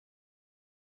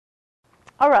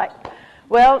All right.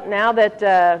 Well, now that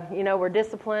we're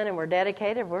disciplined and we're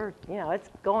dedicated, it's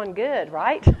going good,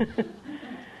 right?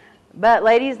 But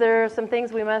ladies, there are some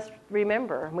things we must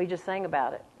remember, and we just sang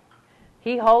about it.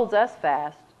 He holds us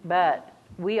fast, but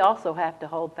we also have to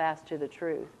hold fast to the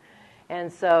truth.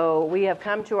 And so we have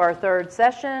come to our third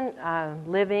session,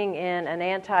 living in an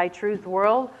anti-truth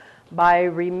world by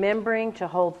remembering to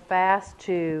hold fast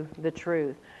to the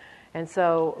truth. And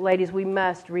so, ladies, we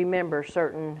must remember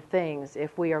certain things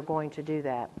if we are going to do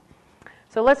that.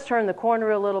 So let's turn the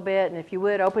corner a little bit, and if you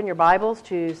would, open your Bibles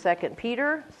to 2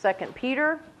 Peter. 2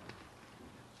 Peter.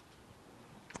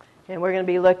 And we're going to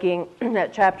be looking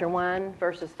at chapter 1,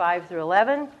 verses 5 through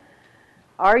 11.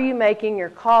 Are you making your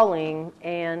calling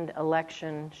and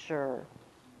election sure?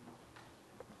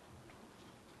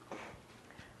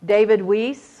 David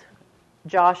Weiss,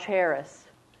 Josh Harris,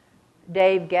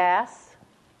 Dave Gass,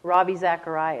 Ravi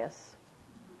Zacharias,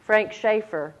 Frank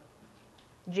Schaefer,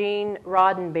 Gene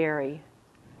Roddenberry,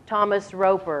 Thomas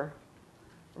Roper,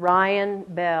 Ryan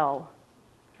Bell,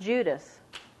 Judas,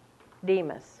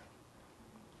 Demas.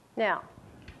 Now,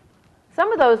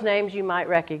 some of those names you might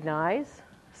recognize.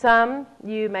 Some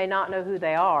you may not know who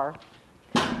they are.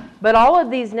 But all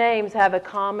of these names have a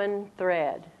common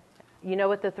thread. You know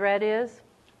what the thread is?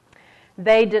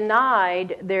 They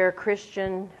denied their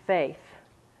Christian faith.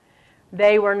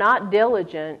 They were not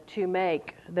diligent to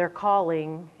make their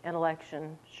calling and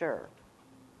election sure.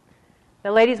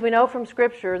 Now, ladies, we know from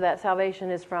Scripture that salvation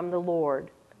is from the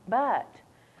Lord. But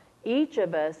each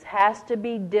of us has to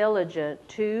be diligent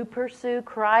to pursue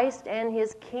Christ and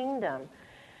His kingdom.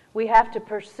 We have to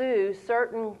pursue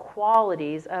certain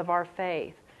qualities of our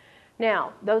faith.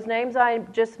 Now, those names I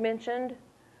just mentioned,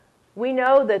 we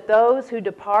know that those who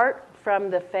depart from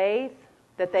the faith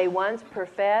that they once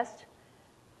professed,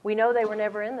 we know they were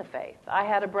never in the faith. I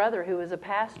had a brother who was a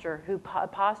pastor who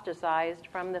apostatized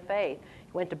from the faith.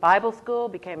 He went to Bible school,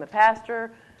 became a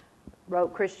pastor,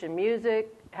 wrote Christian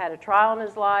music, had a trial in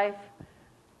his life,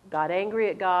 got angry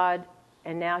at God,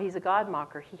 and now he's a God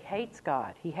mocker. He hates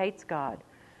God. He hates God.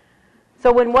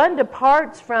 So when one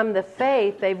departs from the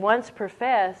faith they've once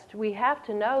professed, we have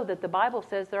to know that the Bible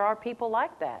says there are people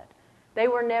like that. They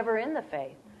were never in the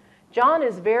faith. John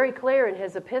is very clear in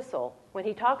his epistle when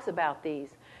he talks about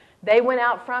these. They went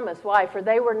out from us. Why? For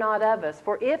they were not of us.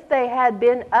 For if they had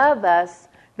been of us,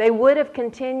 they would have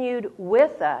continued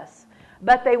with us.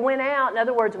 But they went out, in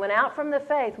other words, went out from the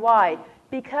faith. Why?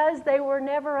 Because they were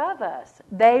never of us.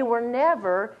 They were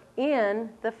never in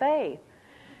the faith.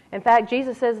 In fact,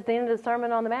 Jesus says at the end of the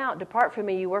Sermon on the Mount, "Depart from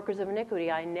me, you workers of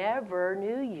iniquity. I never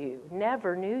knew you."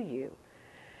 Never knew you.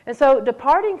 And so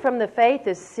departing from the faith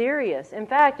is serious. In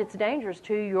fact, it's dangerous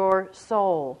to your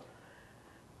soul.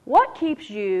 What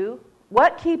keeps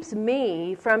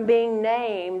me from being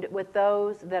named with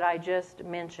those that I just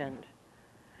mentioned?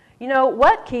 You know,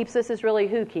 what keeps us is really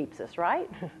who keeps us, right?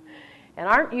 And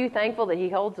aren't you thankful that He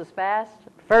holds us fast?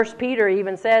 1 Peter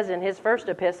even says in his first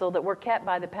epistle that we're kept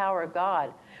by the power of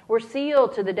God. We're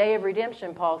sealed to the day of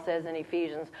redemption, Paul says in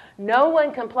Ephesians. No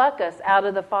one can pluck us out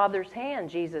of the Father's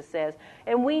hand, Jesus says.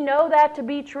 And we know that to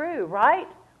be true, right?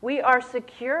 We are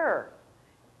secure.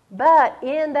 But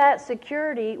in that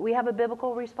security, we have a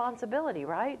biblical responsibility,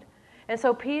 right? And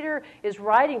so Peter is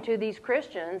writing to these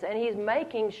Christians, and he's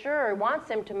making sure, wants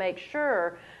them to make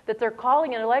sure that their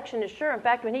calling and election is sure. In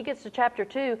fact, when he gets to chapter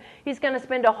 2, he's going to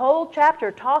spend a whole chapter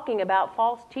talking about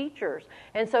false teachers.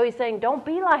 And so he's saying, don't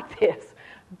be like this.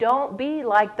 Don't be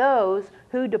like those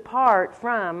who depart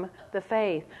from the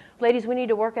faith. Ladies, we need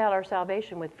to work out our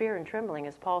salvation with fear and trembling,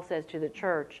 as Paul says to the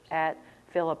church at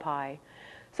Philippi.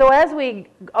 So as we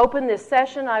open this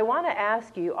session, I want to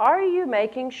ask you, are you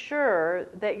making sure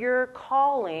that your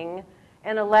calling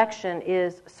and election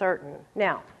is certain?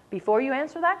 Now, before you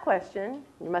answer that question,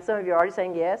 some of you are already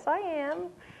saying, yes, I am.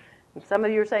 And some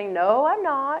of you are saying, no, I'm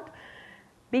not.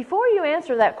 Before you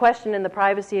answer that question in the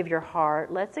privacy of your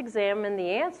heart, let's examine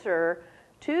the answer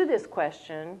to this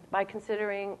question by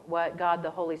considering what God the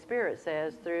Holy Spirit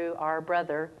says through our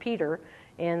brother Peter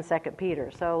in 2 Peter.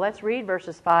 So let's read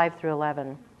verses 5 through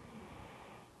 11.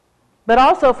 But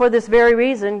also for this very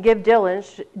reason, give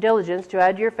diligence to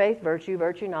add to your faith virtue,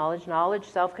 virtue knowledge, knowledge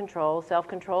self-control,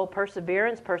 self-control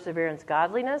perseverance, perseverance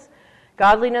godliness,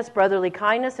 godliness brotherly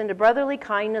kindness, and to brotherly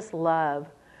kindness love.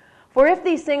 For if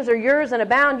these things are yours and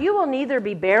abound, you will neither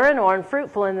be barren or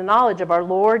unfruitful in the knowledge of our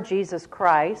Lord Jesus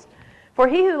Christ. For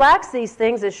he who lacks these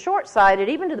things is short-sighted,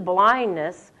 even to the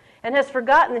blindness, and has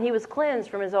forgotten that he was cleansed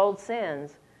from his old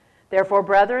sins. Therefore,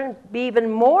 brethren, be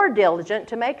even more diligent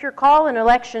to make your call and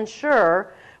election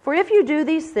sure, for if you do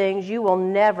these things, you will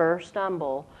never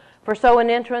stumble. For so an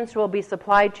entrance will be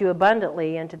supplied to you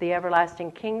abundantly into the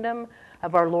everlasting kingdom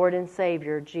of our Lord and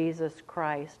Savior, Jesus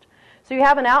Christ. So you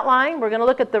have an outline. We're going to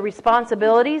look at the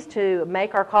responsibilities to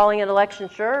make our calling and election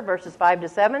sure, verses 5 to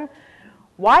 7.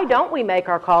 Why don't we make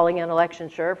our calling and election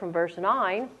sure, from verse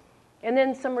 9? And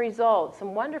then some results,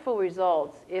 some wonderful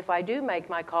results, if I do make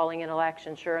my calling and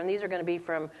election sure. And these are going to be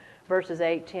from verses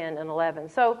 8, 10, and 11.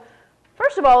 So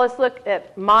first of all, let's look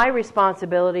at my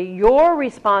responsibility, your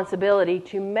responsibility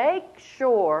to make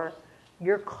sure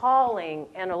your calling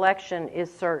and election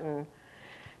is certain.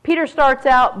 Peter starts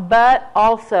out, but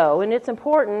also, and it's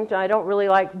important. I don't really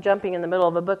like jumping in the middle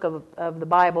of a book of the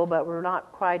Bible, but we're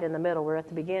not quite in the middle. We're at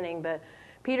the beginning. But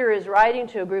Peter is writing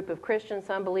to a group of Christians.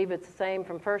 Some believe it's the same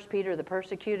from 1 Peter, the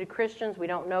persecuted Christians. We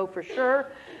don't know for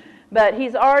sure. But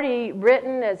he's already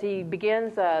written, as he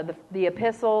begins the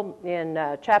epistle in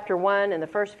chapter 1 in the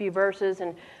first few verses,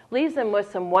 and leaves them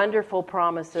with some wonderful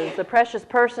promises. The precious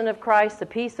person of Christ, the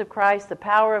peace of Christ, the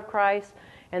power of Christ,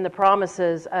 and the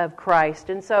promises of Christ.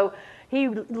 And so he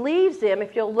leaves them,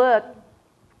 if you'll look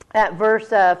at verse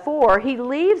 4, he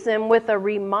leaves them with a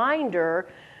reminder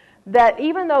that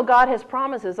even though God has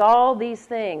promises all these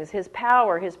things, His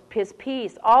power, His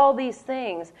peace, all these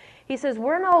things, He says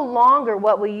we're no longer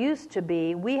what we used to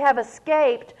be. We have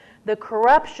escaped the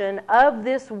corruption of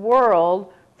this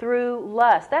world through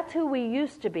lust. That's who we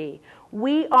used to be.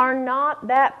 We are not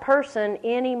that person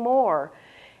anymore.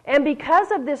 And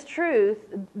because of this truth,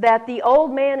 that the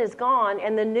old man is gone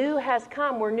and the new has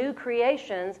come, we're new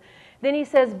creations, then he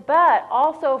says, but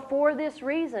also for this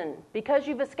reason, because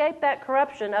you've escaped that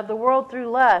corruption of the world through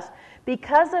lust,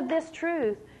 because of this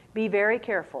truth, be very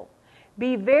careful.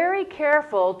 Be very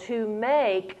careful to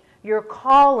make your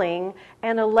calling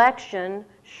and election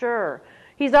sure.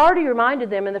 He's already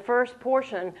reminded them in the first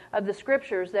portion of the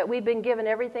Scriptures that we've been given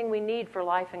everything we need for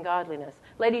life and godliness.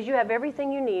 Ladies, you have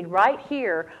everything you need right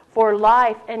here for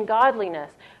life and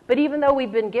godliness. But even though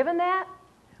we've been given that,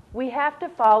 we have to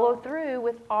follow through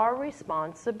with our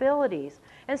responsibilities.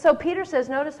 And so Peter says,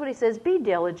 notice what he says, be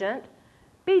diligent.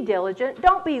 Be diligent.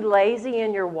 Don't be lazy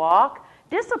in your walk.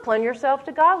 Discipline yourself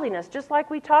to godliness, just like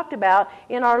we talked about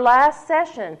in our last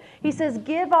session. He says,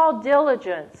 give all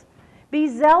diligence. Be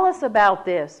zealous about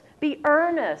this. Be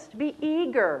earnest. Be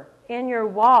eager in your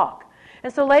walk.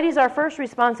 And so, ladies, our first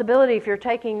responsibility, if you're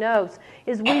taking notes,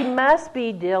 is we must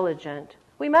be diligent.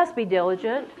 We must be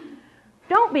diligent.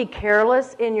 Don't be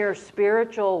careless in your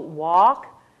spiritual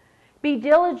walk. Be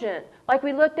diligent, like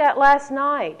we looked at last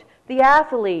night. The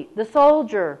athlete, the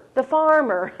soldier, the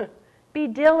farmer. Be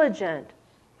diligent.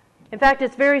 In fact,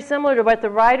 it's very similar to what the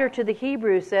writer to the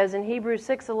Hebrews says in Hebrews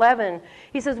 6:11.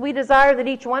 He says, we desire that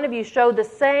each one of you show the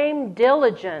same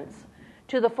diligence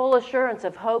to the full assurance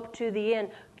of hope to the end.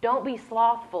 Don't be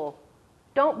slothful.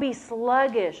 Don't be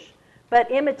sluggish,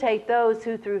 but imitate those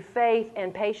who through faith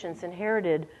and patience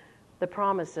inherited the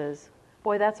promises.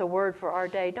 Boy, that's a word for our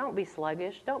day. Don't be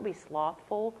sluggish. Don't be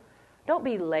slothful. Don't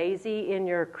be lazy in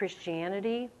your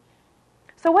Christianity.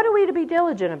 So what are we to be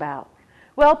diligent about?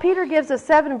 Well, Peter gives us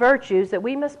 7 virtues that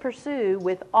we must pursue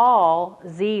with all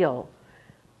zeal.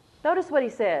 Notice what he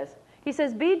says. He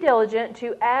says, be diligent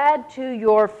to add to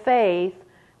your faith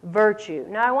virtue.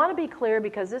 Now, I want to be clear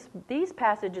because these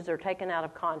passages are taken out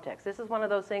of context. This is one of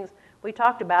those things we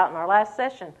talked about in our last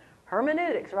session.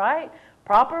 Hermeneutics, right?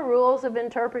 Proper rules of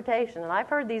interpretation. And I've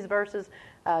heard these verses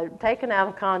taken out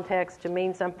of context to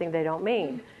mean something they don't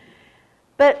mean.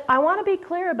 But I want to be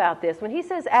clear about this. When he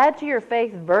says add to your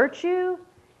faith virtue,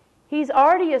 he's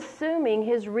already assuming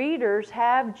his readers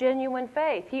have genuine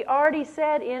faith. He already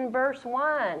said in verse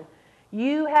 1,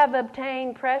 you have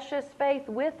obtained precious faith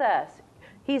with us.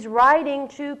 He's writing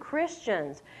to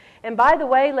Christians. And by the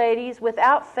way, ladies,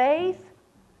 without faith,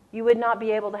 you would not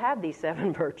be able to have these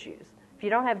 7 virtues. If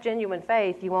you don't have genuine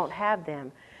faith, you won't have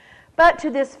them. But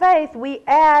to this faith, we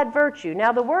add virtue.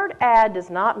 Now, the word add does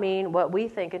not mean what we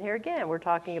think. And here again, we're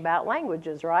talking about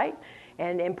languages, right?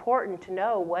 And important to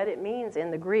know what it means in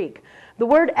the Greek. The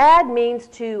word add means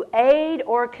to aid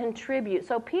or contribute.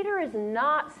 So Peter is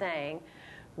not saying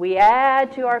we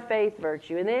add to our faith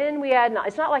virtue, and then we add,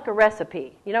 it's not like a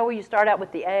recipe, you know, where you start out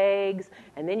with the eggs,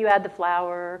 and then you add the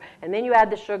flour, and then you add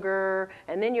the sugar,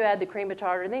 and then you add the cream of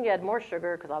tartar, and then you add more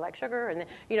sugar, because I like sugar, and then,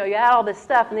 you know, you add all this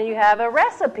stuff, and then you have a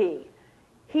recipe.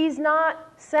 He's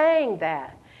not saying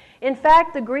that. In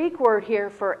fact, the Greek word here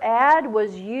for add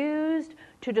was used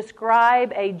to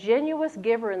describe a genuine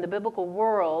giver in the biblical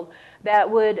world that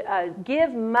would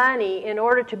give money in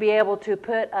order to be able to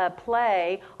put a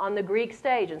play on the Greek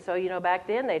stage. And so, back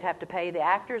then they'd have to pay the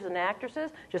actors and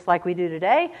actresses, just like we do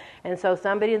today. And so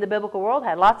somebody in the biblical world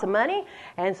had lots of money,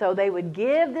 and so they would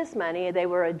give this money. They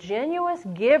were a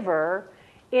genuine giver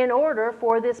in order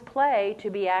for this play to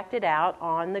be acted out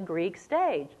on the Greek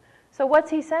stage. So what's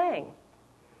he saying?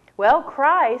 Well,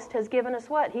 Christ has given us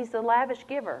what? He's the lavish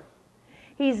giver.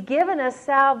 He's given us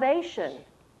salvation.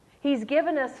 He's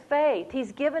given us faith.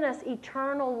 He's given us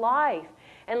eternal life.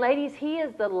 And ladies, He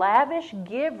is the lavish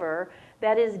giver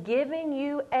that is giving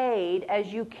you aid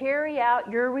as you carry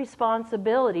out your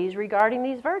responsibilities regarding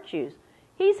these virtues.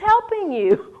 He's helping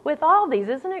you with all these.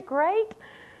 Isn't it great?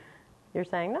 You're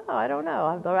saying, no, I don't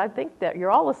know. I think that you're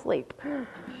all asleep.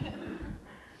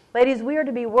 Ladies, we are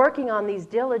to be working on these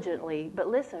diligently. But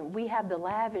listen, we have the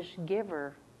lavish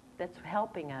giver that's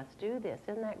helping us do this.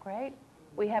 Isn't that great?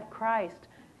 We have Christ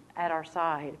at our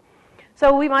side.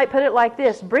 So we might put it like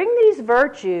this: bring these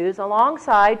virtues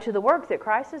alongside to the work that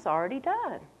Christ has already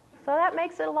done. So that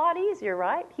makes it a lot easier,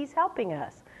 right? He's helping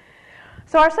us.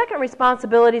 So our second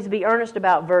responsibility is to be earnest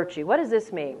about virtue. What does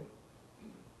this mean?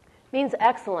 It means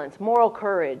excellence, moral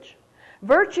courage.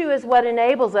 Virtue is what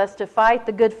enables us to fight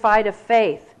the good fight of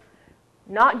faith,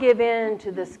 not give in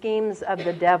to the schemes of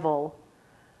the devil.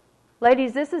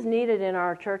 Ladies, this is needed in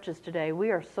our churches today.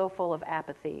 We are so full of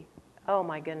apathy. Oh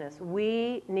my goodness.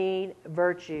 We need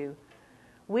virtue.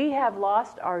 We have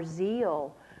lost our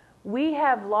zeal. We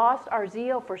have lost our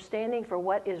zeal for standing for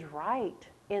what is right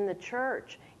in the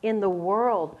church, in the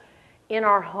world, in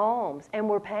our homes, and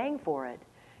we're paying for it.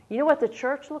 You know what the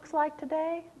church looks like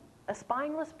today? A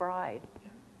spineless bride.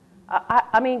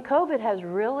 I mean, COVID has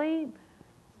really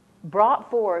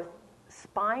brought forth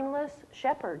spineless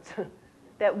shepherds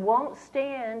that won't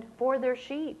stand for their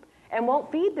sheep and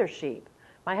won't feed their sheep.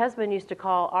 My husband used to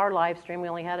call our live stream, we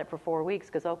only had it for 4 weeks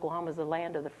because Oklahoma's the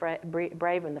land of the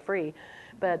brave and the free.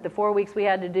 But the 4 weeks we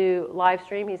had to do live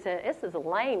stream, he said, this is a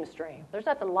lame stream. There's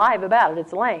nothing live about it.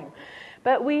 It's lame.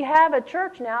 But we have a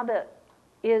church now that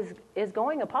is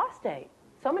going apostate.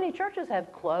 So many churches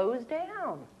have closed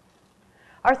down.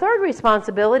 Our third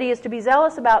responsibility is to be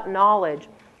zealous about knowledge.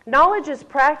 Knowledge is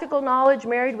practical knowledge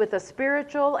married with a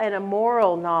spiritual and a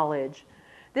moral knowledge.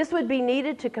 This would be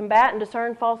needed to combat and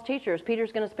discern false teachers.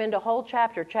 Peter's going to spend a whole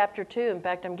chapter 2. In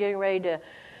fact, I'm getting ready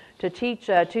to teach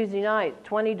Tuesday night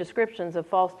 20 descriptions of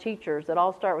false teachers that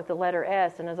all start with the letter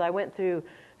S. And as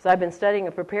I've been studying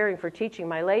and preparing for teaching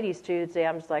my ladies Tuesday,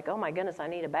 I'm just like, oh my goodness, I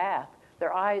need a bath.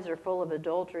 Their eyes are full of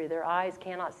adultery. Their eyes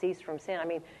cannot cease from sin. I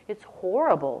mean, it's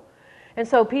horrible. And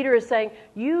so Peter is saying,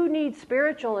 you need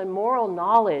spiritual and moral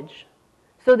knowledge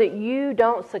so that you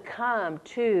don't succumb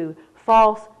to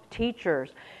false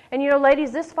teachers. And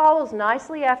ladies, this follows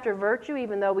nicely after virtue,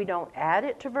 even though we don't add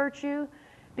it to virtue.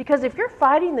 Because if you're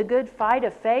fighting the good fight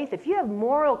of faith, if you have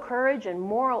moral courage and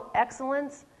moral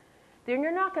excellence, then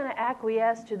you're not going to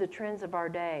acquiesce to the trends of our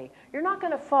day. You're not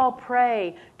going to fall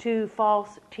prey to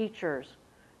false teachers.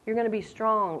 You're going to be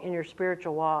strong in your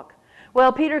spiritual walk.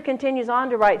 Well, Peter continues on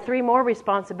to write 3 more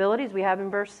responsibilities we have in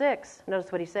verse 6.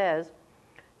 Notice what he says.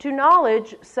 To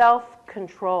knowledge,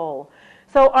 self-control.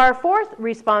 So our fourth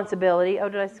responsibility,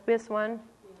 did I miss one?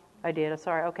 I did,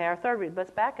 sorry. Okay,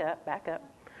 let's back up.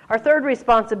 Our third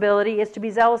responsibility is to be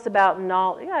zealous about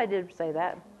knowledge. Yeah, I did say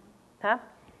that. Huh?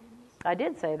 I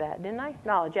did say that, didn't I?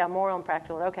 Knowledge, yeah, moral and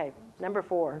practical. Okay, number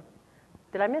 4.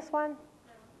 Did I miss one?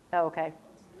 Oh, okay.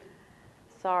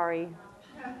 Sorry.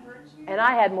 And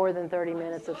I had more than 30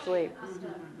 minutes of sleep. I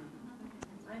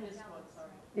missed one, sorry.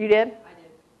 You did? I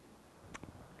did.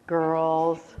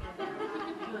 Girls.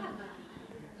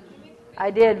 I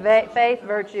did faith,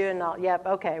 virtue, and knowledge. Yep,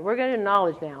 okay. We're going to do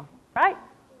knowledge now. Right?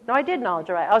 No, I did knowledge,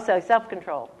 all right. Oh, so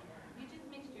self-control. You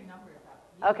just mixed your numbers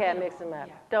up. Okay, I mixed them up.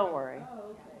 Yeah. Don't worry. Oh,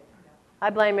 okay.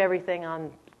 I blame everything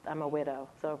on, I'm a widow.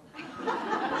 So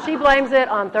she blames it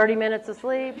on 30 minutes of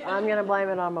sleep. I'm going to blame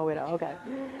it on my widow. Okay.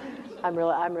 I'm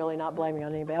really not blaming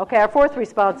on anybody. Okay, our fourth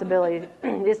responsibility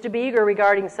is to be eager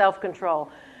regarding self-control.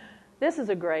 This is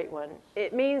a great one.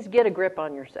 It means get a grip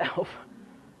on yourself.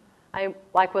 I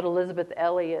like what Elizabeth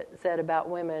Elliot said about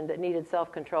women that needed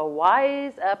self-control.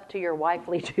 Wise up to your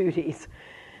wifely duties.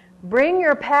 Bring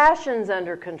your passions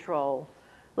under control.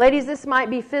 Ladies, this might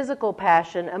be physical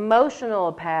passion,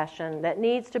 emotional passion that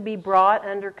needs to be brought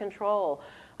under control.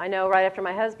 I know right after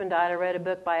my husband died, I read a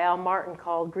book by Al Martin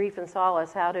called Grief and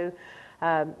Solace, How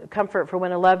comfort for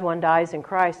when a loved one dies in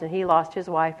Christ, and he lost his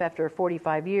wife after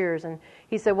 45 years. And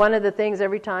he said one of the things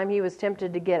every time he was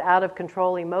tempted to get out of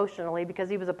control emotionally, because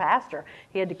he was a pastor,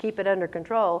 he had to keep it under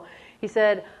control. He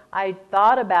said, I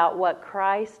thought about what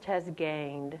Christ has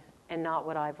gained and not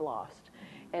what I've lost.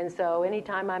 And so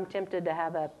anytime I'm tempted to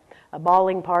have a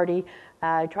bawling party,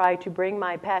 I try to bring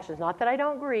my passions. Not that I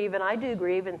don't grieve, and I do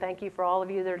grieve, and thank you for all of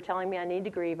you that are telling me I need to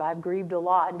grieve. I've grieved a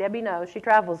lot, and Debbie knows. She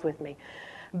travels with me.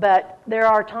 But there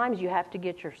are times you have to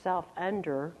get yourself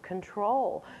under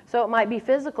control. So it might be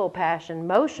physical passion,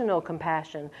 emotional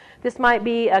compassion. This might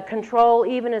be a control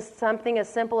even as something as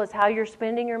simple as how you're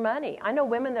spending your money. I know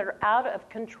women that are out of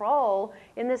control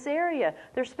in this area.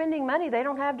 They're spending money they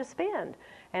don't have to spend.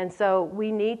 And so we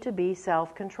need to be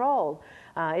self-controlled.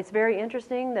 It's very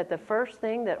interesting that the first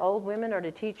thing that old women are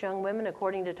to teach young women,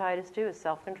 according to Titus 2, is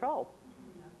self-control.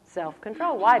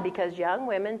 Self-control. Why? Because young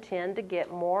women tend to get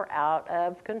more out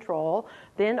of control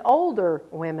than older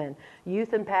women.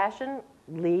 Youth and passion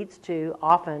leads to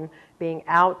often being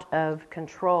out of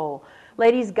control.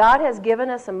 Ladies, God has given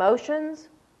us emotions.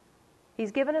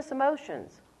 He's given us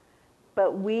emotions.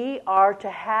 But we are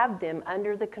to have them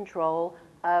under the control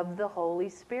of the Holy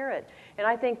Spirit. And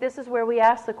I think this is where we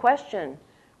ask the question,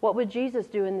 what would Jesus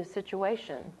do in this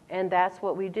situation? And that's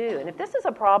what we do. And if this is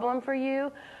a problem for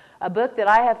you, a book that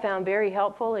I have found very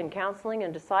helpful in counseling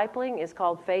and discipling is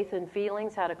called Faith and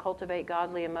Feelings, How to Cultivate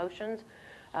Godly Emotions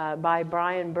by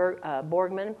Brian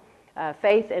Borgman.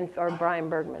 Faith and Brian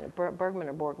Bergman. Bergman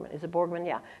or Borgman? Is it Borgman?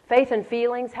 Yeah. Faith and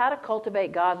Feelings, How to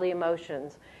Cultivate Godly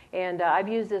Emotions. And I've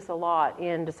used this a lot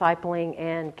in discipling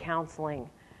and counseling.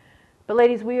 But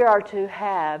ladies, we are to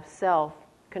have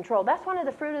self-control. That's one of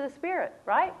the fruit of the Spirit,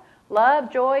 right?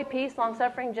 Love, joy, peace,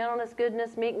 long-suffering, gentleness,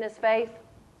 goodness, meekness, faith.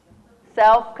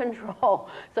 Self-control.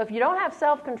 So if you don't have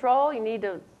self-control, you need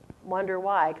to wonder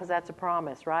why, because that's a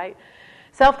promise, right?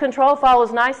 Self-control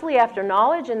follows nicely after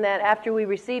knowledge, and that after we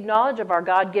receive knowledge of our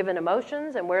God-given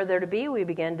emotions and where they're to be, we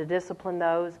begin to discipline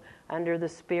those under the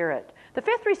Spirit. The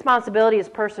fifth responsibility is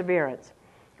perseverance.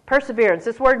 Perseverance.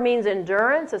 This word means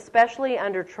endurance, especially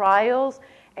under trials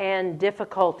and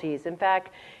difficulties. In fact,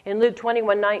 in Luke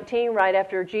 21:19, right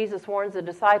after Jesus warns the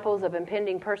disciples of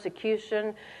impending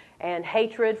persecution and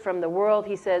hatred from the world,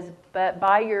 he says, but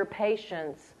by your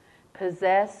patience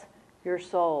possess your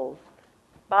souls.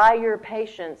 By your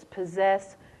patience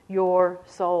possess your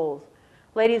souls.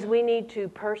 Ladies, we need to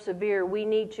persevere. We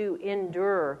need to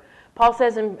endure. Paul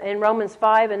says in Romans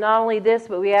 5, and not only this,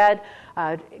 but we add,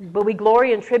 but we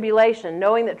glory in tribulation,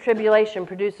 knowing that tribulation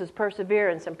produces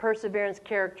perseverance, and perseverance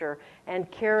character, and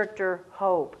character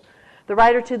hope. The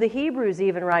writer to the Hebrews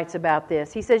even writes about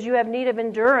this. He says, you have need of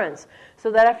endurance, so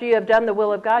that after you have done the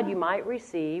will of God, you might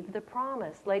receive the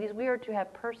promise. Ladies, we are to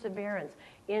have perseverance,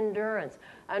 endurance,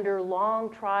 under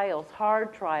long trials,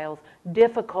 hard trials,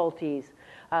 difficulties.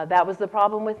 That was the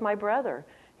problem with my brother.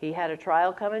 He had a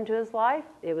trial come into his life.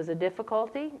 It was a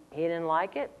difficulty. He didn't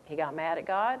like it. He got mad at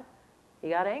God. He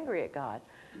got angry at God.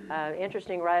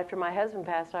 Interesting, right after my husband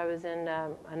passed, I was in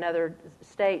another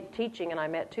state teaching, and I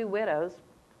met two widows,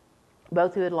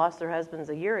 both who had lost their husbands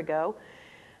a year ago.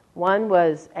 One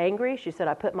was angry. She said,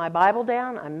 I put my Bible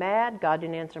down. I'm mad. God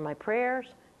didn't answer my prayers.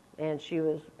 And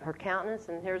her countenance,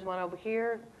 and here's one over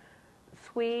here,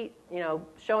 sweet,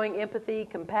 showing empathy,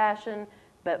 compassion,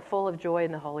 but full of joy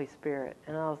in the Holy Spirit.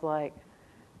 And I was like,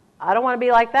 I don't want to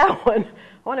be like that one.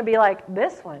 I want to be like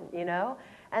this one,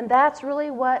 And that's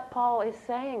really what Paul is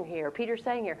saying here. Peter's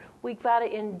saying here, we've got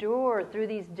to endure through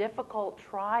these difficult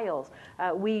trials.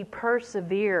 We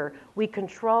persevere. We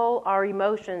control our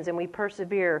emotions, and we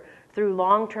persevere through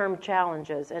long-term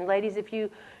challenges. And ladies, if you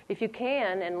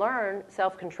can and learn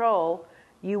self-control,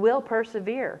 you will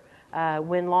persevere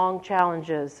when long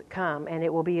challenges come, and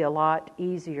it will be a lot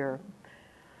easier.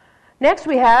 Next,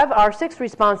 we have our sixth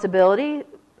responsibility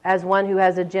as one who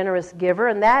has a generous giver,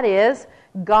 and that is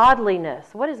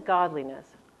godliness. What is godliness?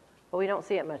 Well, we don't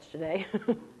see it much today.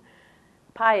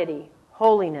 Piety,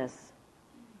 holiness.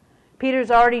 Peter's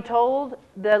already told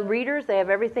the readers they have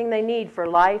everything they need for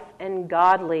life and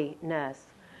godliness.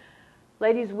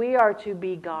 Ladies, we are to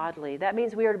be godly. That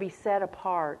means we are to be set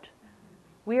apart.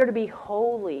 We are to be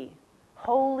holy,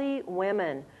 holy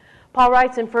women. Paul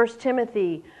writes in 1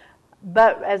 Timothy,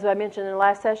 but as I mentioned in the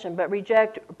last session, but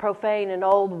reject profane and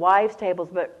old wives' tables,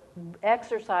 but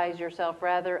exercise yourself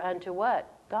rather unto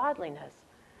what? Godliness.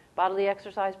 Bodily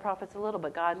exercise profits a little,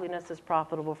 but godliness is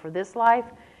profitable for this life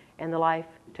and the life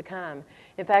to come.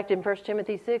 In fact, in 1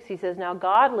 Timothy 6, he says, now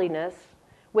godliness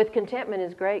with contentment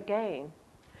is great gain.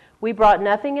 We brought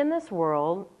nothing in this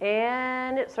world,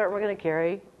 and it's certain we're going to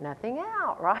carry nothing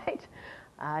out, right?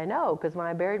 I know, because when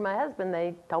I buried my husband,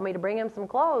 they told me to bring him some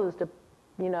clothes to,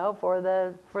 for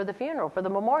the funeral, for the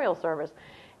memorial service.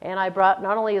 And I brought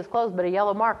not only his clothes, but a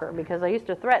yellow marker, because I used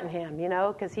to threaten him,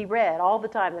 because he read all the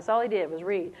time. That's all he did was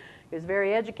read. He was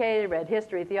very educated, read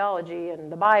history, theology,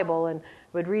 and the Bible, and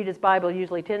would read his Bible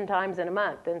usually 10 times in a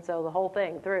month. And so the whole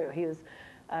thing through. He was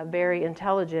very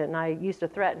intelligent, and I used to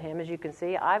threaten him. As you can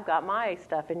see, I've got my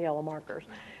stuff in yellow markers.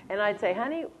 And I'd say,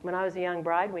 honey, when I was a young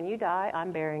bride, when you die,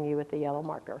 I'm burying you with the yellow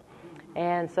marker.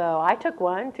 And so I took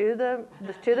one to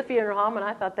the funeral home, and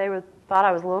I thought thought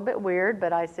I was a little bit weird,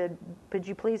 but I said, could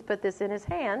you please put this in his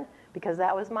hand? Because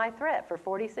that was my threat for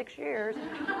 46 years,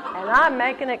 and I'm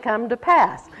making it come to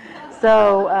pass.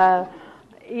 So,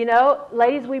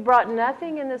 ladies, we brought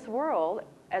nothing in this world,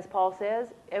 as Paul says,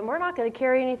 and we're not going to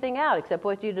carry anything out except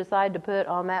what you decide to put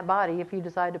on that body if you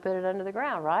decide to put it under the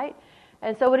ground, right?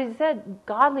 And so what he said,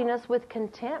 godliness with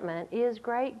contentment is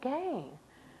great gain.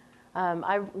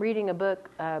 I'm reading a book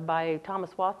by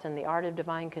Thomas Watson, The Art of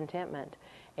Divine Contentment,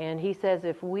 and he says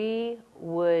if we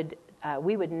would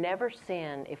never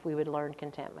sin if we would learn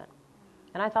contentment.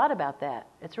 And I thought about that.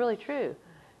 It's really true.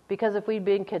 Because if we'd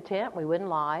been content, we wouldn't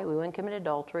lie, we wouldn't commit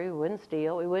adultery, we wouldn't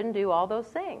steal, we wouldn't do all those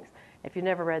things. If you've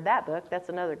never read that book, that's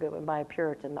another good one by a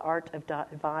Puritan, The Art of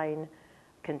Divine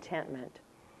Contentment.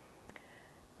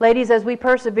 Ladies, as we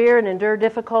persevere and endure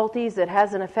difficulties, it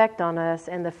has an effect on us,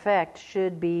 and the effect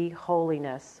should be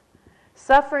holiness.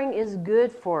 Suffering is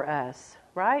good for us,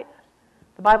 right?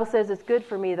 The Bible says it's good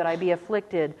for me that I be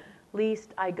afflicted,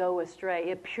 lest I go astray.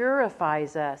 It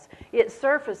purifies us. It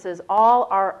surfaces all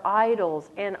our idols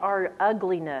and our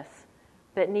ugliness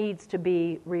that needs to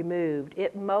be removed.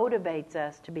 It motivates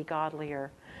us to be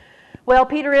godlier. Well,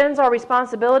 Peter ends our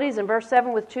responsibilities in verse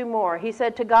 7 with two more. He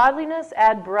said, to godliness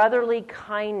add brotherly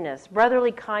kindness.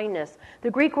 Brotherly kindness. The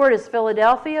Greek word is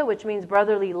Philadelphia, which means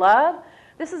brotherly love.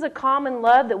 This is a common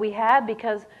love that we have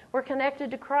because we're connected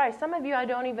to Christ. Some of you I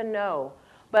don't even know.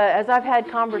 But as I've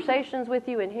had conversations with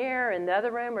you in here, in the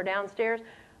other room, or downstairs,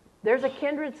 there's a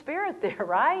kindred spirit there,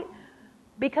 right?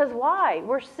 Because why?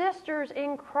 We're sisters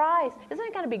in Christ. Isn't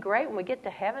it going to be great when we get to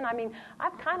heaven? I mean,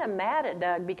 I'm kind of mad at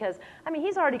Doug because,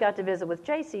 he's already got to visit with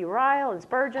J.C. Ryle and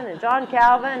Spurgeon and John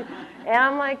Calvin. And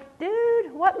I'm like,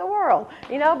 dude, what in the world?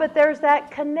 But there's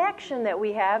that connection that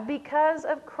we have because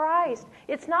of Christ.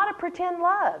 It's not a pretend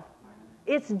love.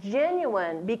 It's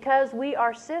genuine because we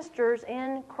are sisters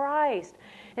in Christ.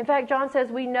 In fact, John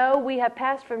says we know we have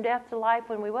passed from death to life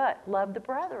when we what? Love the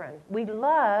brethren. We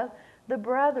love the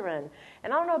brethren.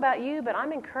 And I don't know about you, but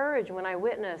I'm encouraged when I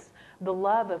witness the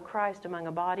love of Christ among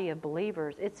a body of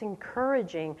believers. It's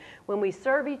encouraging when we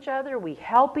serve each other, we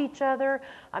help each other.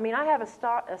 I have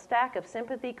a stack of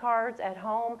sympathy cards at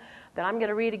home that I'm going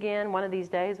to read again one of these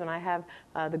days when I have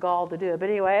the gall to do it. But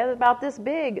anyway, it's about this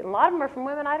big. A lot of them are from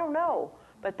women I don't know.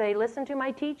 But they listen to my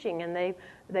teaching, and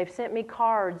they've sent me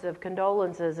cards of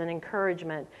condolences and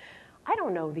encouragement. I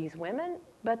don't know these women,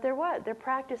 but they're what? They're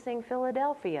practicing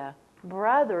Philadelphia.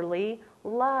 Brotherly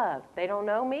love. They don't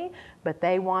know me, but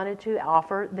they wanted to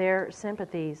offer their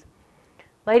sympathies.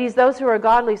 Ladies, those who are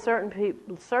godly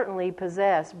certainly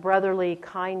possess brotherly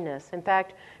kindness. In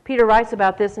fact, Peter writes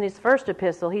about this in his first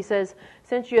epistle. He says,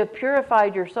 since you have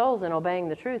purified your souls in obeying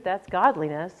the truth, that's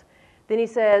godliness. Then he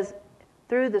says,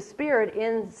 through the Spirit,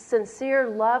 in sincere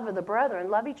love of the brethren,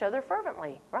 love each other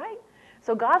fervently, right?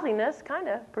 So godliness kind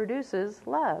of produces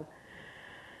love.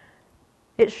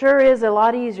 It sure is a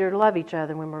lot easier to love each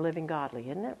other when we're living godly,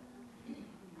 isn't it?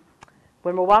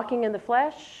 When we're walking in the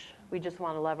flesh, we just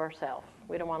want to love ourselves.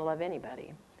 We don't want to love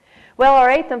anybody. Well, our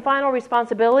eighth and final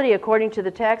responsibility, according to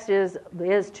the text, is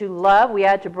to love. We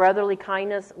add to brotherly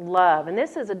kindness, love. And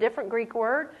this is a different Greek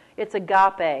word. It's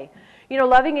agape.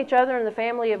 Loving each other in the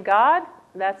family of God,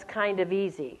 that's kind of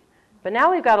easy. But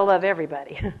now we've got to love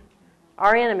everybody.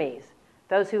 Our enemies,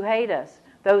 those who hate us,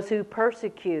 those who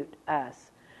persecute us.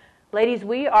 Ladies,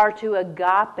 we are to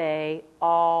agape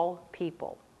all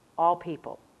people. All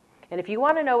people. And if you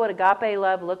want to know what agape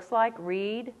love looks like,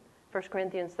 read 1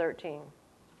 Corinthians 13.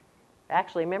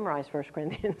 Actually, memorize 1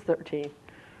 Corinthians 13.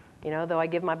 Though I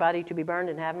give my body to be burned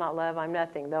and have not love, I'm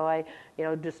nothing. Though I,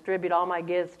 distribute all my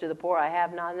gifts to the poor, I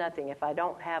have not nothing if I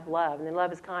don't have love. And then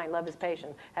love is kind, love is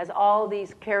patient. Has all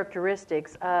these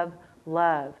characteristics of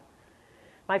love.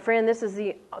 My friend, this is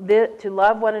to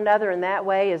love one another in that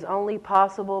way is only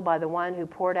possible by the one who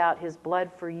poured out his blood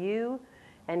for you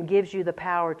and gives you the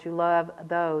power to love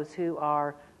those who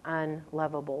are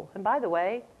unlovable. And by the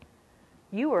way,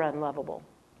 you were unlovable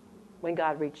when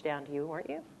God reached down to you, weren't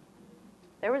you?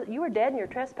 You were dead in your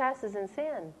trespasses and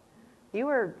sin. You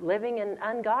were living in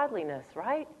ungodliness,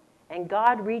 right? And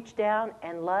God reached down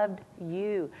and loved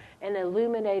you and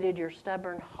illuminated your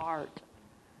stubborn heart.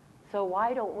 So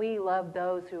why don't we love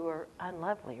those who are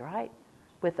unlovely, right?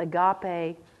 With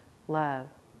agape love.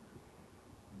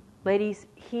 Ladies,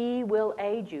 He will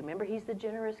aid you. Remember, He's the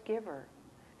generous giver.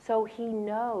 So He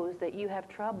knows that you have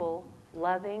trouble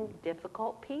loving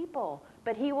difficult people.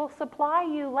 But He will supply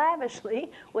you lavishly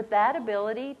with that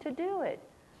ability to do it.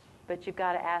 But you've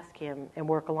got to ask Him and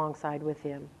work alongside with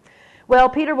Him. Well,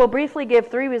 Peter will briefly give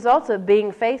 3 results of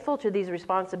being faithful to these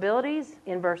responsibilities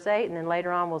in verse 8, and then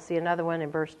later on we'll see another one in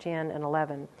verse 10 and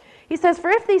 11. He says, "For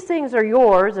if these things are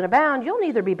yours and abound, you'll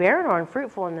neither be barren nor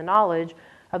unfruitful in the knowledge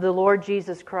of the Lord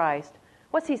Jesus Christ."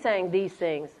 What's he saying, these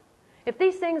things? If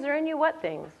these things are in you, what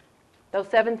things? Those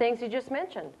 7 things he just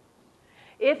mentioned.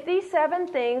 If these 7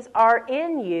 things are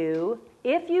in you,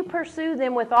 if you pursue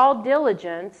them with all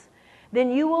diligence,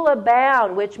 then you will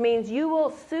abound, which means you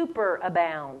will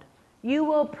superabound. You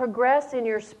will progress in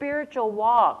your spiritual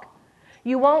walk.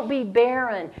 You won't be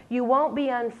barren. You won't be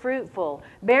unfruitful.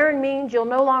 Barren means you'll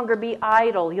no longer be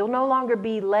idle. You'll no longer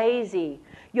be lazy.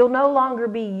 You'll no longer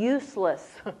be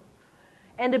useless.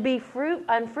 And to be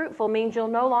unfruitful means you'll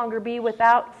no longer be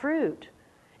without fruit.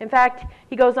 In fact,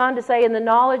 he goes on to say, in the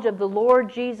knowledge of the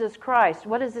Lord Jesus Christ.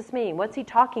 What does this mean? What's he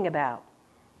talking about?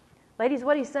 Ladies,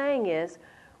 what he's saying is,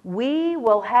 we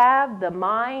will have the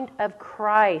mind of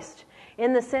Christ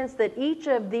in the sense that each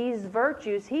of these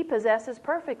virtues he possesses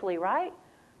perfectly, right?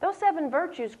 Those 7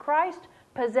 virtues Christ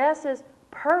possesses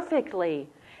perfectly.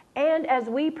 And as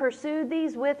we pursue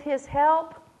these with his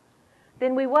help,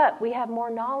 then we what? We have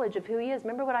more knowledge of who he is.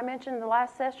 Remember what I mentioned in the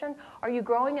last session? Are you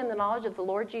growing in the knowledge of the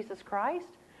Lord Jesus Christ?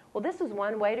 Well, this is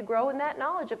one way to grow in that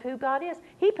knowledge of who God is.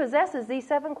 He possesses these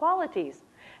 7 qualities.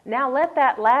 Now let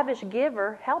that lavish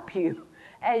giver help you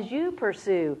as you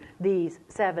pursue these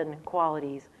 7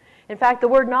 qualities. In fact, the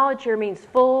word knowledge here means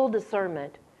full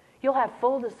discernment. You'll have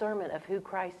full discernment of who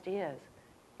Christ is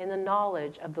in the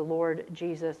knowledge of the Lord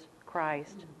Jesus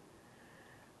Christ.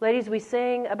 Ladies, we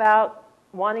sing about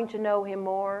wanting to know him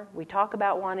more. We talk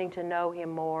about wanting to know him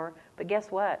more. But guess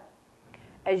what?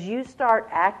 As you start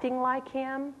acting like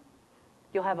him,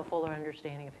 you'll have a fuller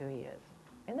understanding of who he is.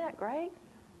 Isn't that great?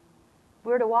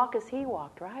 We're to walk as he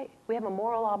walked, right? We have a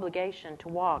moral obligation to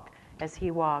walk as he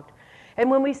walked. And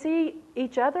when we see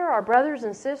each other, our brothers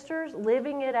and sisters,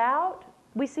 living it out,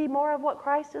 we see more of what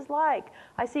Christ is like.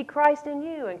 I see Christ in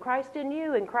you, and Christ in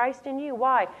you, and Christ in you.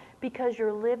 Why? Because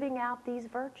you're living out these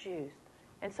virtues.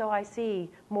 And so I see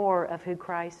more of who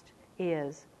Christ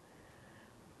is.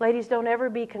 Ladies, don't ever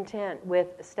be content with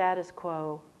status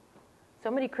quo. So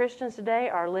many Christians today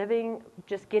are living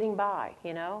just getting by,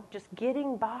 just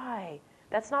getting by.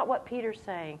 That's not what Peter's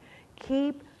saying.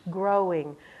 Keep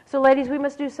growing. So ladies, we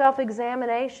must do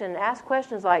self-examination. Ask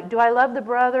questions like, do I love the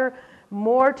brother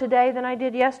more today than I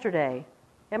did yesterday?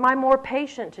 Am I more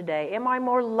patient today? Am I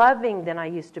more loving than I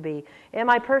used to be? Am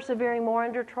I persevering more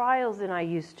under trials than I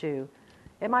used to?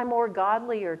 Am I more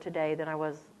godlier today than I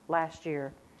was last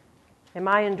year? Am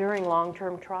I enduring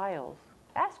long-term trials?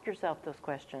 Ask yourself those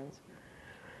questions.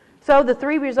 So the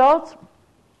 3 results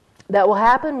that will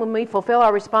happen when we fulfill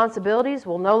our responsibilities: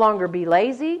 will no longer be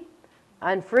lazy,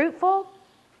 unfruitful,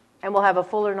 and we'll have a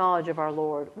fuller knowledge of our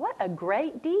Lord. What a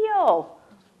great deal!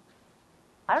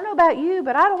 I don't know about you,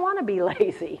 but I don't want to be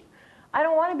lazy. I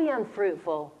don't want to be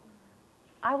unfruitful.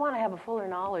 I want to have a fuller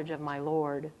knowledge of my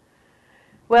Lord.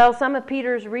 Well, some of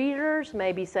Peter's readers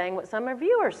may be saying what some of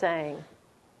you are saying.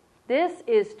 This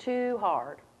is too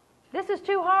hard. This is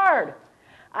too hard.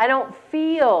 I don't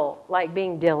feel like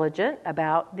being diligent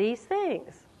about these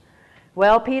things.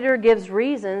 Well, Peter gives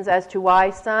reasons as to why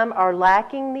some are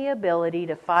lacking the ability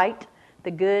to fight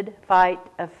the good fight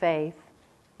of faith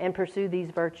and pursue these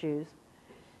virtues.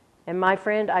 And my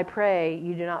friend, I pray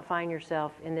you do not find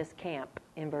yourself in this camp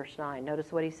in verse 9.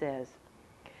 Notice what he says.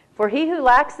 For he who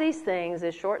lacks these things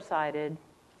is short-sighted,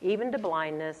 even to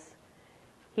blindness.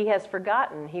 He has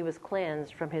forgotten he was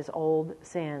cleansed from his old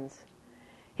sins.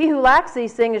 He who lacks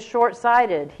these things is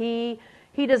short-sighted. He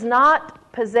does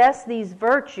not possess these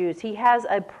virtues. He has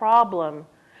a problem.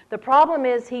 The problem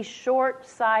is he's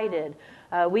short-sighted.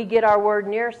 We get our word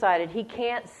nearsighted. He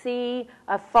can't see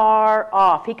afar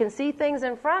off. He can see things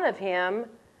in front of him,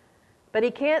 but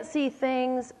he can't see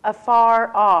things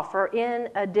afar off or in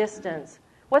a distance.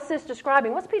 What's this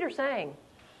describing? What's Peter saying?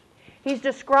 He's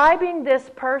describing this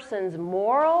person's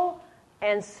moral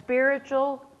and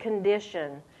spiritual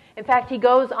condition. In fact, he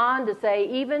goes on to say,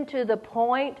 even to the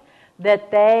point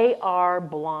that they are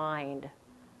blind.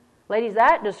 Ladies,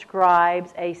 that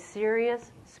describes a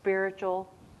serious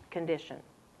spiritual condition.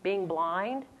 Being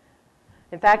blind.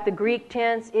 In fact, the Greek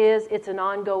tense is it's an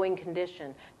ongoing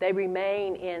condition. They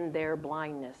remain in their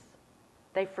blindness.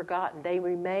 They've forgotten. They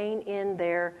remain in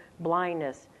their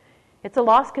blindness. It's a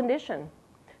lost condition.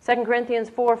 2 Corinthians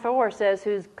 4:4 says,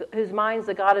 whose minds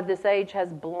the God of this age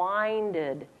has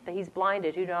blinded, that he's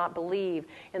blinded, who do not believe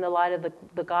in the light of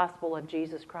the gospel of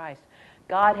Jesus Christ.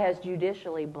 God has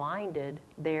judicially blinded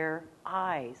their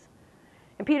eyes.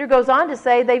 And Peter goes on to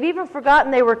say they've even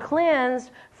forgotten they were cleansed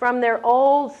from their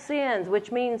old sins,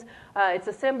 which means it's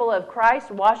a symbol of Christ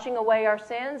washing away our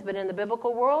sins. But in the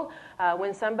biblical world,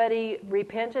 when somebody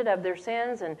repented of their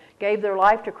sins and gave their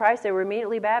life to Christ, they were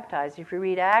immediately baptized. If you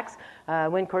read Acts,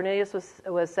 when Cornelius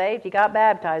was saved, he got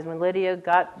baptized. When Lydia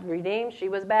got redeemed, she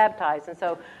was baptized. And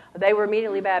so they were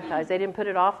immediately baptized. They didn't put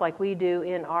it off like we do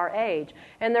in our age.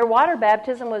 And their water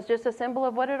baptism was just a symbol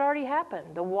of what had already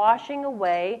happened, the washing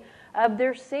away of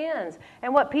their sins.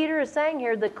 And what Peter is saying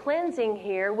here, the cleansing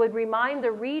here, would remind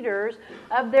the readers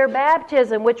of their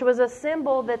baptism, which was a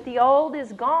symbol that the old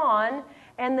is gone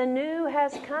and the new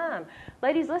has come.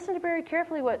 Ladies, listen to very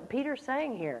carefully what Peter's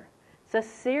saying here. It's a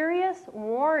serious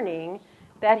warning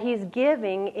that he's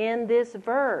giving in this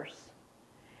verse.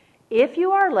 If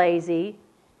you are lazy,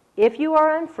 if you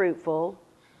are unfruitful,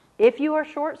 if you are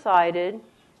short-sighted,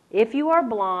 if you are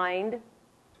blind,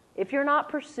 if you're not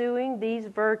pursuing these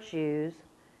virtues,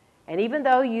 and even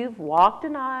though you've walked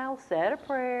an aisle, said a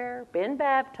prayer, been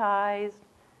baptized,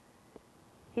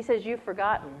 he says you've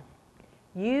forgotten.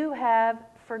 You have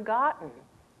forgotten.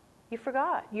 You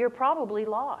forgot. You're probably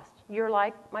lost. You're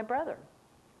like my brother.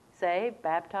 Saved,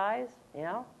 baptized,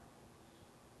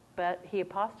 but he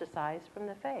apostatized from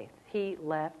the faith. He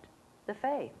left the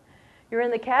faith. You're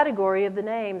in the category of the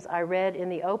names I read in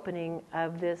the opening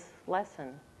of this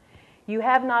lesson. You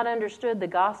have not understood the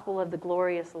gospel of the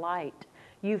glorious light.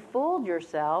 You fooled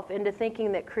yourself into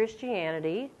thinking that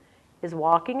Christianity is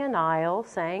walking an aisle,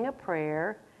 saying a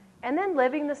prayer, and then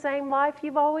living the same life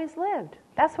you've always lived.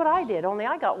 That's what I did, only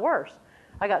I got worse.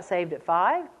 I got saved at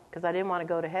 5 because I didn't want to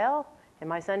go to hell. And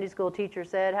my Sunday school teacher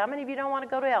said, how many of you don't want to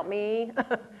go to hell? Me.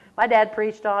 My dad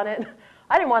preached on it.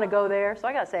 I didn't want to go there, so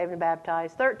I got saved and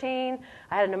baptized. 13,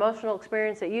 I had an emotional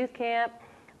experience at youth camp.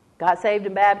 Got saved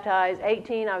and baptized.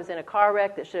 18, I was in a car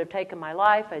wreck that should have taken my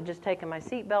life. I had just taken my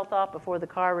seatbelt off before the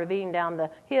car ravine down the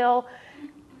hill.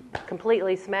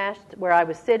 Completely smashed where I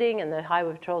was sitting, and the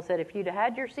highway patrol said, if you'd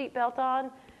had your seatbelt on,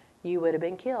 you would have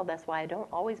been killed. That's why I don't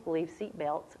always believe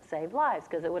seatbelts save lives,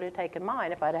 because it would have taken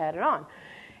mine if I'd had it on.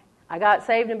 I got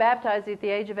saved and baptized at the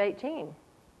age of 18.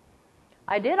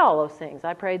 I did all those things.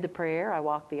 I prayed the prayer. I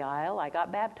walked the aisle. I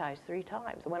got baptized 3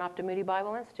 times. I went off to Moody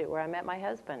Bible Institute where I met my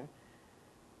husband.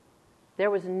 There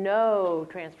was no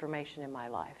transformation in my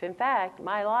life. In fact,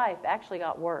 my life actually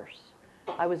got worse.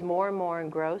 I was more and more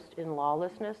engrossed in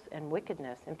lawlessness and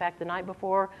wickedness. In fact, the night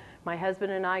before my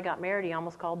husband and I got married, he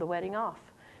almost called the wedding off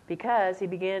because he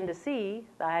began to see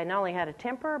that I not only had a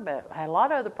temper, but I had a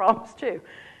lot of other problems too.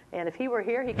 And if he were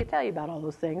here, he could tell you about all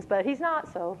those things, but he's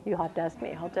not, so you'll have to ask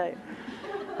me, I'll tell you.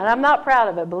 And I'm not proud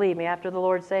of it, believe me. After the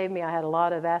Lord saved me, I had a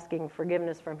lot of asking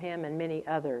forgiveness from him and many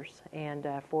others, and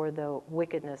for the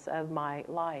wickedness of my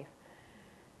life.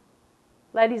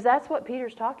 Ladies, that's what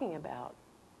Peter's talking about.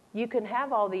 You can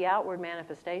have all the outward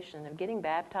manifestation of getting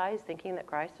baptized, thinking that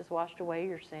Christ has washed away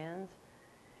your sins.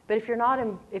 But if you're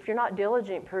not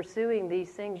diligent pursuing these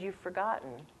things, you've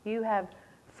forgotten. You have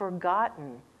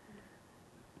forgotten.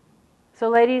 So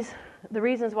ladies, the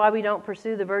reasons why we don't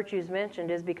pursue the virtues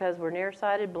mentioned is because we're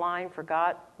nearsighted, blind,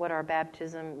 forgot what our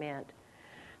baptism meant.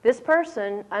 This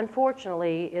person,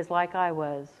 unfortunately, is like I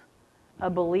was, a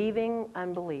believing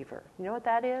unbeliever. You know what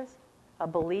that is? A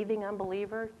believing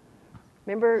unbeliever?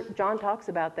 Remember, John talks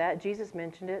about that. Jesus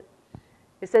mentioned it.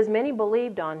 It says, many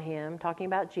believed on him, talking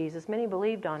about Jesus, many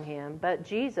believed on him, but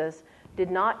Jesus did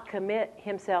not commit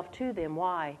himself to them.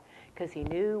 Why? Because he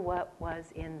knew what was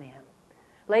in them.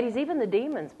 Ladies, even the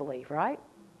demons believe, right?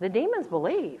 The demons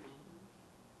believe,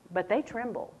 but they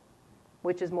tremble,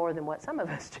 which is more than what some of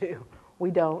us do.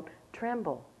 We don't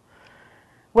tremble.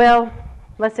 Well,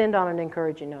 let's end on an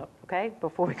encouraging note, okay,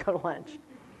 before we go to lunch.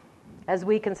 As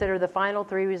we consider the final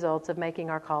 3 results of making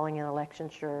our calling and election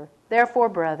sure. Therefore,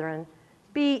 brethren,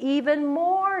 be even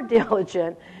more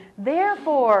diligent.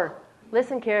 Therefore,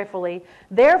 listen carefully,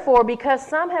 therefore, because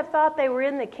some have thought they were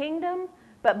in the kingdom,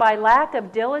 but by lack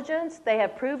of diligence they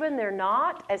have proven they're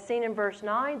not, as seen in verse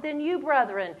 9, then you,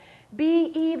 brethren,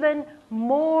 be even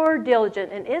more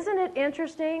diligent. And isn't it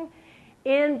interesting?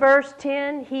 In verse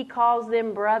 10, he calls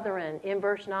them brethren. In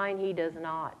verse 9, he does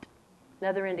not.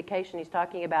 Another indication he's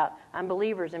talking about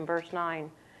unbelievers in verse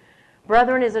 9.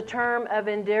 Brethren is a term of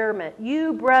endearment.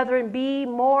 You, brethren, be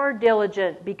more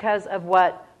diligent because of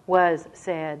what was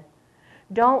said.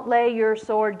 Don't lay your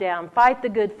sword down. Fight the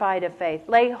good fight of faith.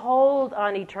 Lay hold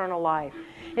on eternal life.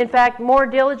 In fact, more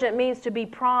diligent means to be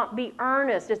prompt, be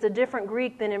earnest. It's a different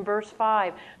Greek than in verse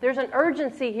 5. There's an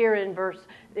urgency here in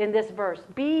this verse.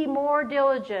 Be more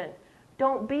diligent.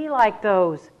 Don't be like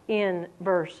those in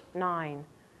verse 9.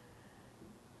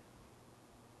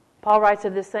 Paul writes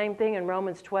of this same thing in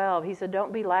Romans 12. He said,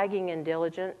 don't be lagging and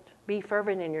diligent. Be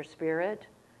fervent in your spirit.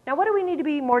 Now, what do we need to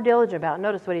be more diligent about?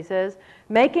 Notice what he says.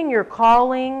 Making your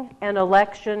calling and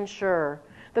election sure.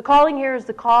 The calling here is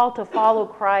the call to follow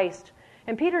Christ.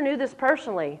 And Peter knew this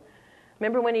personally.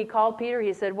 Remember when he called Peter,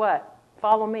 he said, what?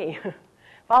 Follow me.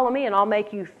 Follow me and I'll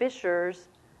make you fishers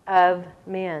of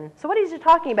men. So what is he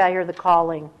talking about here, the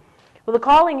calling? Well, the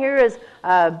calling here is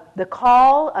the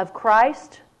call of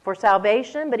Christ for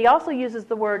salvation, but he also uses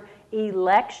the word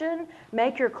election.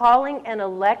 Make your calling an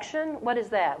election. What is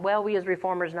that? Well, we as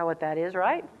reformers know what that is,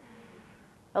 right?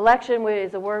 Election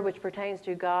is a word which pertains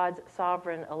to God's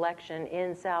sovereign election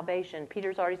in salvation.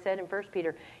 Peter's already said in 1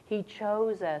 Peter, He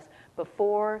chose us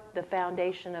before the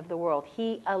foundation of the world.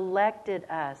 He elected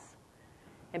us.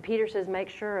 And Peter says, make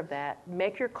sure of that.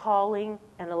 Make your calling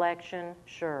and election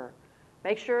sure.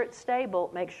 Make sure it's stable.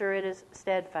 Make sure it is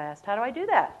steadfast. How do I do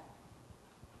that?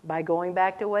 By going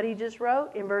back to what he just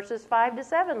wrote in verses 5 to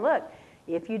 7. Look,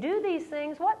 if you do these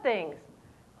things, what things?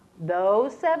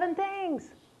 Those 7 things.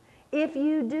 If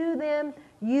you do them,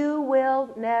 you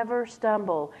will never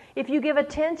stumble. If you give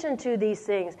attention to these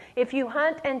things, if you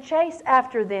hunt and chase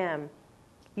after them,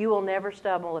 you will never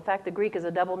stumble. In fact, the Greek is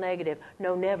a double negative.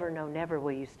 No, never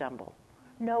will you stumble.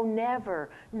 No, never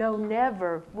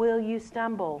will you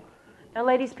stumble. Now,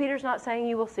 ladies, Peter's not saying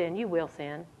you will sin. You will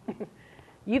sin.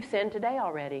 You've sinned today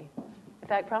already. In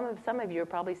fact, some of you are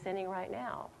probably sinning right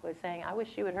now. We're saying, I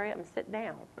wish you would hurry up and sit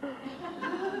down.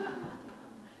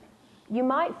 You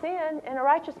might sin, and a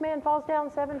righteous man falls down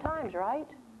 7 times, right?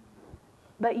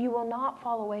 But you will not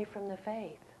fall away from the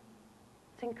faith.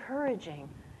 It's encouraging.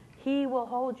 He will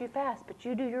hold you fast, but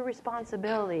you do your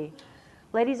responsibility.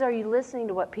 Ladies, are you listening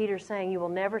to what Peter's saying? You will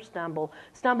never stumble.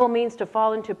 Stumble means to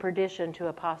fall into perdition, to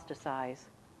apostatize.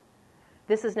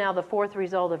 This is now the 4th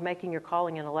result of making your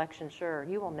calling and election sure.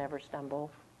 You will never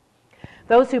stumble.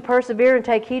 Those who persevere and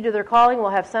take heed to their calling will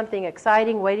have something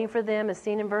exciting waiting for them, as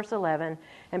seen in verse 11.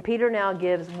 And Peter now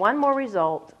gives one more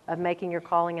result of making your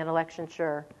calling and election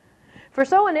sure. For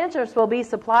so an entrance will be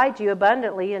supplied to you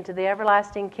abundantly into the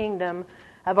everlasting kingdom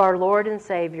of our Lord and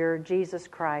Savior, Jesus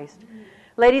Christ.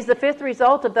 Ladies, the 5th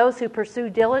result of those who pursue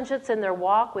diligence in their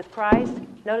walk with Christ,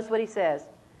 notice what he says.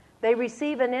 They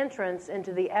receive an entrance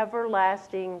into the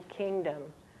everlasting kingdom.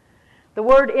 The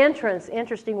word entrance,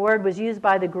 interesting word, was used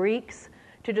by the Greeks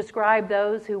to describe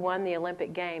those who won the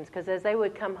Olympic Games. Because as they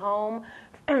would come home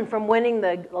from winning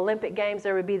the Olympic Games,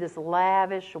 there would be this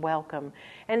lavish welcome.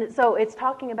 And so it's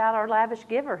talking about our lavish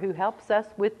giver who helps us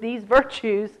with these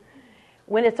virtues.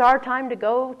 When it's our time to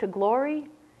go to glory,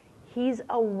 He's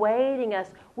awaiting us.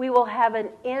 We will have an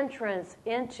entrance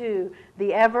into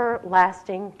the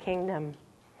everlasting kingdom.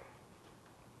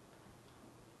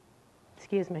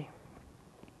 Excuse me.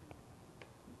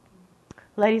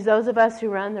 Ladies, those of us who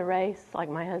run the race, like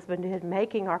my husband did,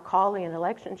 making our calling and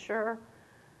election sure,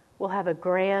 will have a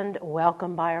grand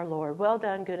welcome by our Lord. Well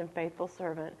done, good and faithful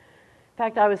servant. In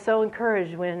fact, I was so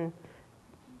encouraged when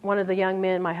one of the young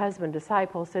men, my husband,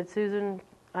 disciple, said, Susan,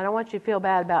 I don't want you to feel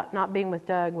bad about not being with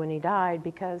Doug when he died,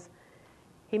 because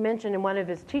he mentioned in one of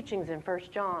his teachings in 1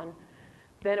 John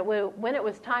that when it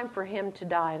was time for him to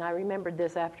die, and I remembered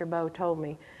this after Bo told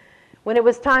me, when it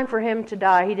was time for him to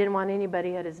die, he didn't want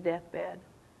anybody at his deathbed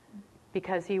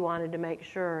because he wanted to make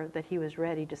sure that he was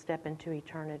ready to step into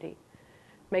eternity.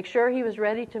 Make sure he was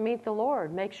ready to meet the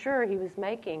Lord. Make sure he was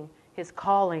making his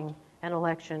calling and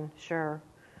election sure.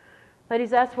 Ladies,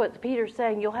 that's what Peter's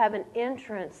saying. You'll have an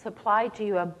entrance supplied to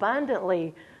you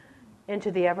abundantly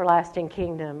into the everlasting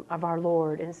kingdom of our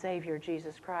Lord and Savior,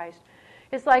 Jesus Christ.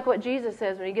 It's like what Jesus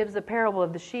says when he gives the parable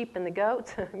of the sheep and the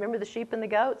goats. Remember the sheep and the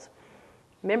goats?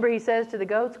 Remember he says to the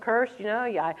goats, cursed,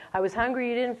 I was hungry,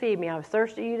 you didn't feed me. I was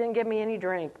thirsty, you didn't give me any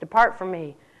drink. Depart from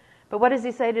me. But what does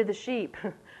he say to the sheep?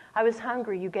 I was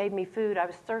hungry, you gave me food. I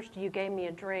was thirsty, you gave me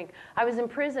a drink. I was in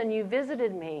prison, you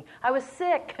visited me. I was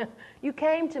sick, you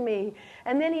came to me.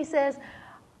 And then he says,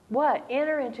 what?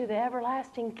 Enter into the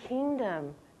everlasting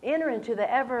kingdom. Enter into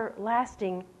the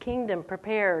everlasting kingdom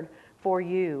prepared for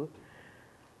you.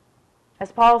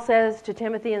 As Paul says to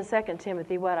Timothy in 2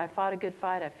 Timothy, what? I fought a good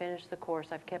fight, I finished the course,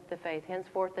 I've kept the faith.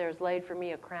 Henceforth there is laid for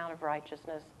me a crown of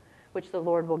righteousness, which the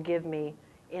Lord will give me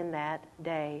in that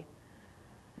day.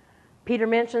 Peter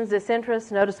mentions this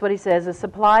interest. Notice what he says, is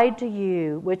supplied to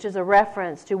you, which is a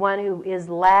reference to one who is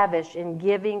lavish in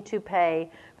giving to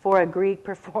pay for a Greek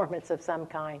performance of some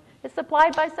kind. It's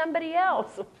supplied by somebody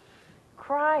else.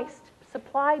 Christ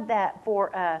supplied that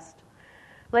for us.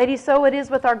 Ladies, so it is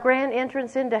with our grand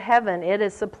entrance into heaven. It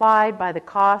is supplied by the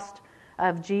cost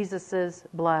of Jesus'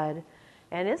 blood.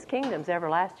 And His kingdom's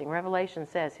everlasting. Revelation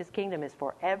says His kingdom is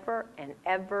forever and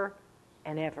ever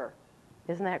and ever.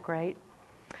 Isn't that great?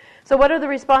 So what are the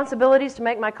responsibilities to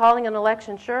make my calling and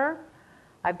election sure?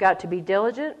 I've got to be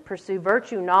diligent, pursue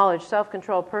virtue, knowledge,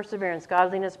 self-control, perseverance,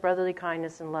 godliness, brotherly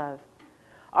kindness, and love.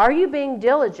 Are you being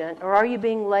diligent, or are you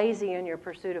being lazy in your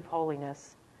pursuit of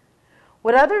holiness?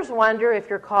 Would others wonder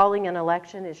if your calling and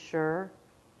election is sure?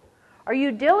 Are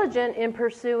you diligent in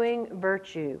pursuing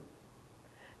virtue?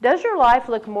 Does your life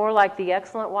look more like the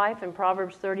excellent wife in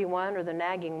Proverbs 31 or the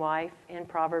nagging wife in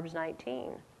Proverbs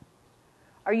 19?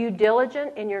 Are you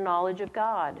diligent in your knowledge of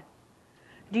God?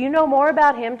 Do you know more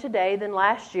about Him today than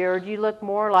last year, or do you look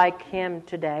more like Him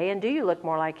today? And do you look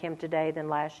more like Him today than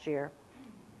last year?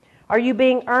 Are you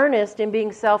being earnest in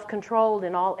being self-controlled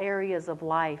in all areas of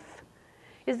life?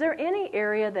 Is there any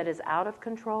area that is out of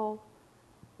control?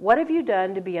 What have you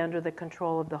done to be under the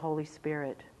control of the Holy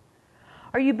Spirit?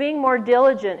 Are you being more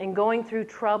diligent in going through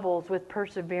troubles with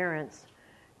perseverance?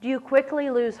 Do you quickly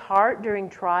lose heart during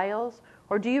trials,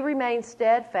 or do you remain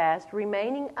steadfast,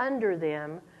 remaining under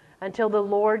them until the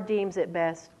Lord deems it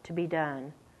best to be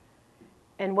done?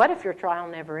 And what if your trial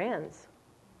never ends?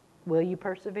 Will you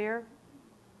persevere?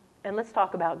 And let's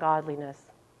talk about godliness.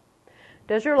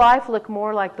 Does your life look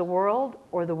more like the world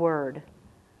or the Word?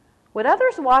 Would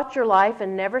others watch your life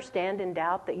and never stand in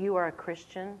doubt that you are a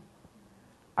Christian?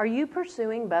 Are you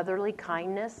pursuing brotherly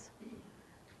kindness?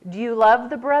 Do you love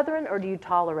the brethren, or do you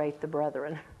tolerate the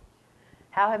brethren?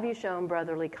 How have you shown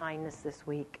brotherly kindness this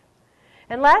week?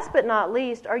 And last but not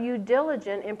least, are you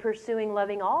diligent in pursuing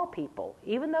loving all people,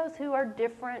 even those who are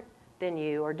different than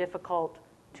you or difficult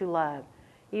to love,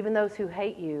 even those who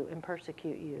hate you and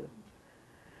persecute you?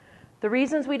 The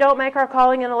reasons we don't make our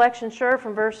calling and election sure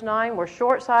from verse 9, we're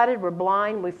short-sighted, we're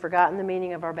blind, we've forgotten the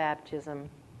meaning of our baptism.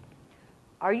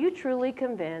 Are you truly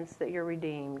convinced that you're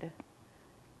redeemed?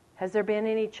 Has there been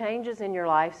any changes in your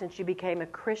life since you became a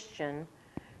Christian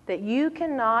that you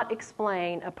cannot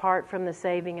explain apart from the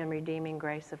saving and redeeming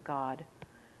grace of God?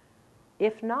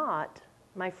 If not,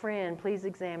 my friend, please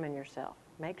examine yourself.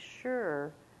 Make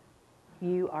sure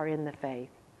you are in the faith.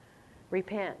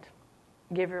 Repent.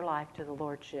 Give your life to the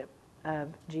Lordship of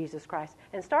Jesus Christ.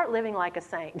 And start living like a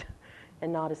saint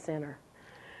and not a sinner.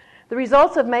 The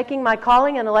results of making my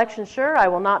calling and election sure: I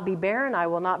will not be barren, I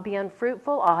will not be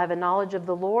unfruitful, I'll have a knowledge of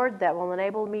the Lord that will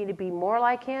enable me to be more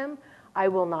like Him, I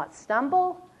will not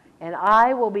stumble, and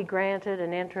I will be granted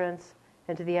an entrance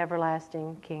into the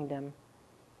everlasting kingdom.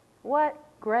 What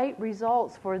great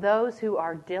results for those who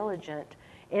are diligent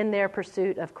in their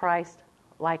pursuit of Christ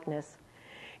likeness.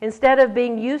 Instead of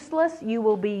being useless, you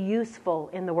will be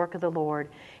useful in the work of the Lord.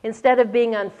 Instead of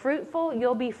being unfruitful,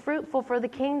 you'll be fruitful for the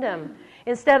kingdom.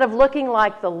 Instead of looking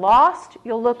like the lost,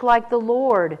 you'll look like the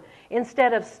Lord.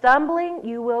 Instead of stumbling,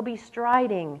 you will be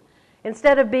striding.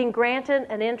 Instead of being granted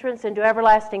an entrance into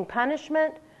everlasting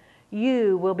punishment,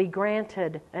 you will be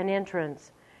granted an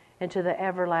entrance into the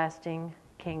everlasting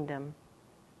kingdom.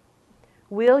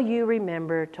 Will you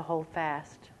remember to hold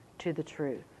fast to the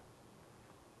truth?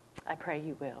 I pray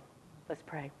you will. Let's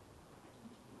pray.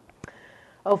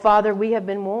 Oh, Father, we have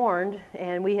been warned,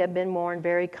 and we have been warned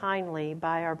very kindly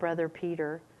by our brother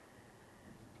Peter,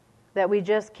 that we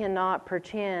just cannot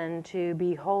pretend to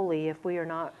be holy if we are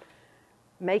not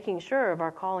making sure of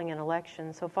our calling and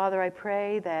election. So, Father, I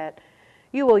pray that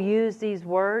you will use these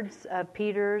words of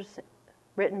Peter's,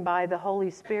 written by the Holy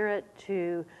Spirit,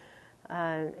 to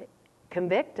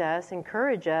convict us,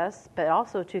 encourage us, but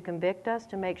also to convict us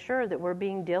to make sure that we're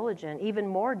being diligent, even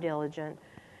more diligent,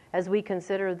 as we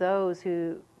consider those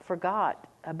who forgot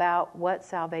about what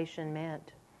salvation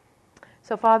meant.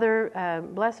 So, Father,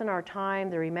 bless in our time,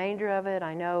 the remainder of it.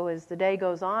 I know as the day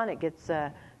goes on, it gets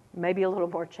maybe a little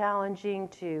more challenging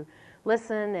to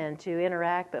listen and to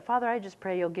interact. But, Father, I just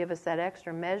pray you'll give us that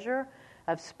extra measure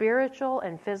of spiritual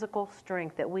and physical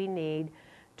strength that we need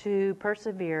to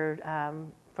persevere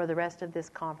for the rest of this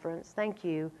conference. Thank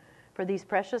you for these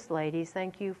precious ladies.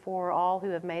 Thank you for all who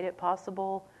have made it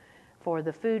possible, for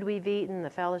the food we've eaten, the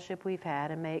fellowship we've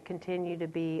had, and may it continue to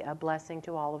be a blessing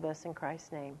to all of us in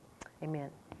Christ's name. Amen.